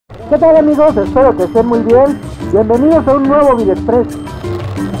¿Qué tal amigos? Espero que estén muy bien. Bienvenidos a un nuevo video express.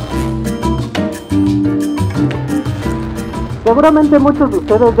 Seguramente muchos de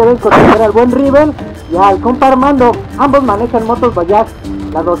ustedes deben conocer al buen Riven y al compa Armando. Ambos manejan motos Bajaj,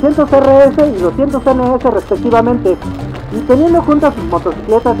 la 200 RS y 200 NS respectivamente. Y teniendo juntas sus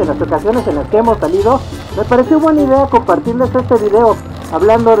motocicletas en las ocasiones en las que hemos salido, me pareció buena idea compartirles este video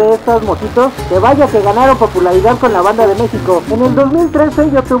hablando de estas motitos que vaya que ganaron popularidad con la banda de México. En el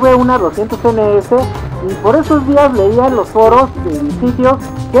 2013 yo tuve una 200 NS y por esos días leía en los foros y sitios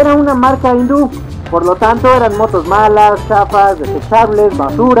que era una marca hindú. Por lo tanto eran motos malas, chafas, desechables,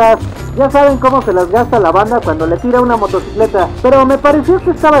 basuras. Ya saben cómo se las gasta la banda cuando le tira una motocicleta. Pero me pareció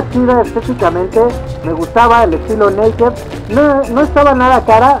que estaba chida estéticamente. Me gustaba el estilo naked. No estaba nada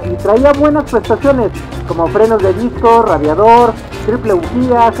cara y traía buenas prestaciones, como frenos de disco, radiador, triple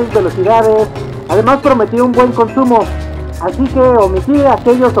bujía, 6 velocidades. Además prometía un buen consumo. Así que omití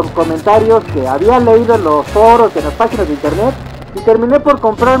aquellos comentarios que había leído en los foros y en las páginas de internet y terminé por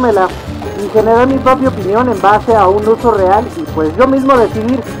comprármela y generar mi propia opinión en base a un uso real y pues yo mismo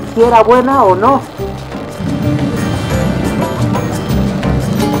decidir si era buena o no.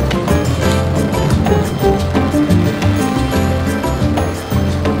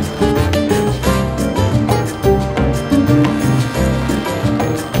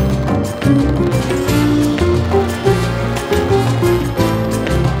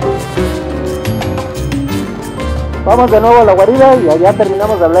 Vamos de nuevo a la guarida y allá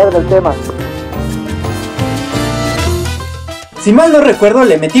terminamos de hablar del tema. Si mal no recuerdo,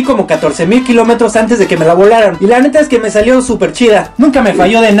 le metí como 14,000 kilómetros antes de que me la volaran. Y la neta es que me salió súper chida. Nunca me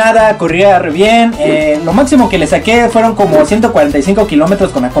falló de nada, corría re bien. Lo máximo que le saqué fueron como 145 kilómetros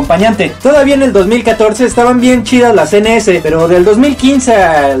con acompañante. Todavía en el 2014 estaban bien chidas las NS. Pero del 2015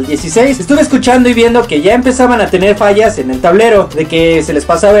 al 16 estuve escuchando y viendo que ya empezaban a tener fallas en el tablero. De que se les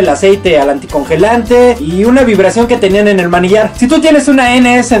pasaba el aceite al anticongelante y una vibración que tenían en el manillar. Si tú tienes una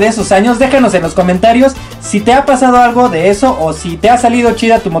NS de esos años, déjanos en los comentarios si te ha pasado algo de eso o si te ha salido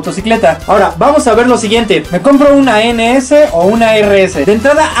chida tu motocicleta. Ahora, vamos a ver lo siguiente. ¿Me compro una NS o una RS? De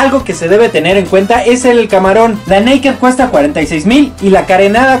entrada, algo que se debe tener en cuenta es el camarón. La naked cuesta 46,000 y la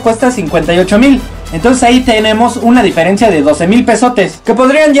carenada cuesta 58,000. Entonces ahí tenemos una diferencia de 12,000 pesotes, que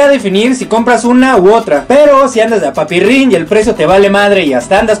podrían ya definir si compras una u otra. Pero si andas de a papirrín y el precio te vale madre y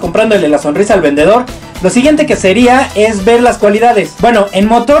hasta andas comprándole la sonrisa al vendedor, lo siguiente que sería es ver las cualidades. Bueno, en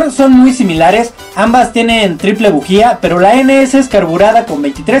motor son muy similares, ambas tienen triple bujía, pero la NS es carburada con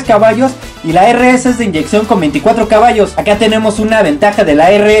 23 caballos y la RS es de inyección con 24 caballos. Acá tenemos una ventaja de la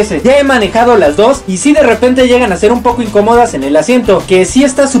RS. Ya he manejado las dos y sí de repente llegan a ser un poco incómodas en el asiento, que sí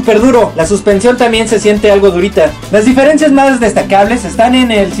está súper duro. La suspensión también se siente algo durita. Las diferencias más destacables están en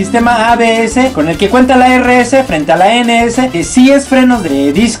el sistema ABS con el que cuenta la RS frente a la NS, que sí es frenos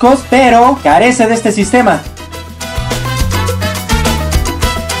de discos, pero carece de este sistema.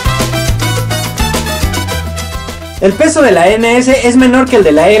 El peso de la NS es menor que el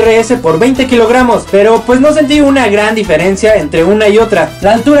de la RS por 20 kilogramos, pero pues no sentí una gran diferencia entre una y otra.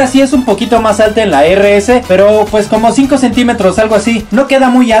 La altura sí es un poquito más alta en la RS, pero pues como 5 centímetros, algo así. No queda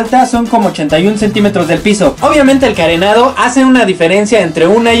muy alta, son como 81 centímetros del piso. Obviamente el carenado hace una diferencia entre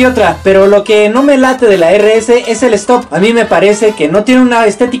una y otra, pero lo que no me late de la RS es el stop. A mí me parece que no tiene una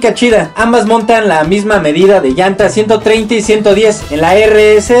estética chida. Ambas montan la misma medida de llanta 130 y 110. En la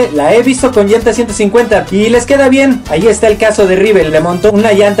RS la he visto con llanta 150 y les queda bien. Ahí está el caso de Rivel, le montó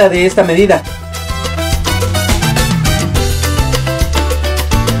una llanta de esta medida.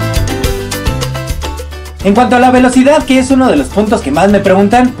 En cuanto a la velocidad, que es uno de los puntos que más me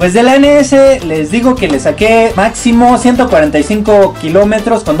preguntan, pues de la NS les digo que le saqué máximo 145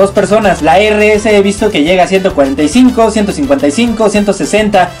 kilómetros con 2 personas. La RS he visto que llega a 145, 155,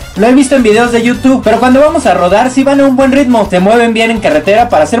 160. Lo he visto en videos de YouTube, pero cuando vamos a rodar sí van a un buen ritmo. Se mueven bien en carretera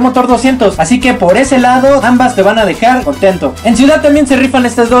para ser motor 200. Así que por ese lado ambas te van a dejar contento. En ciudad también se rifan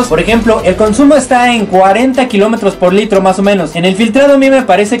estas dos. Por ejemplo, el consumo está en 40 kilómetros por litro más o menos. En el filtrado a mí me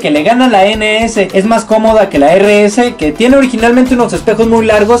parece que le gana la NS. Es más cómodo que la RS, que tiene originalmente unos espejos muy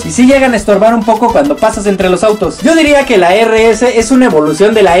largos y sí llegan a estorbar un poco cuando pasas entre los autos. Yo diría que la RS es una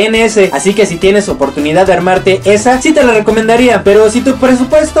evolución de la NS, así que si tienes oportunidad de armarte esa, sí te la recomendaría. Pero si tu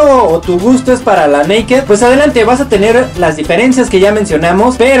presupuesto o tu gusto es para la naked, pues adelante, vas a tener las diferencias que ya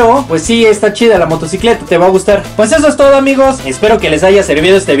mencionamos, pero pues sí está chida la motocicleta, te va a gustar. Pues eso es todo amigos, espero que les haya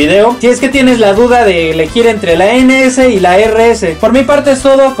servido este video. Si es que tienes la duda de elegir entre la NS y la RS, por mi parte es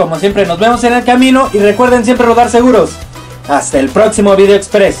todo. Como siempre nos vemos en el camino y recuerden siempre rodar seguros. Hasta el próximo video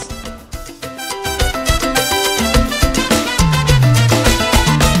express.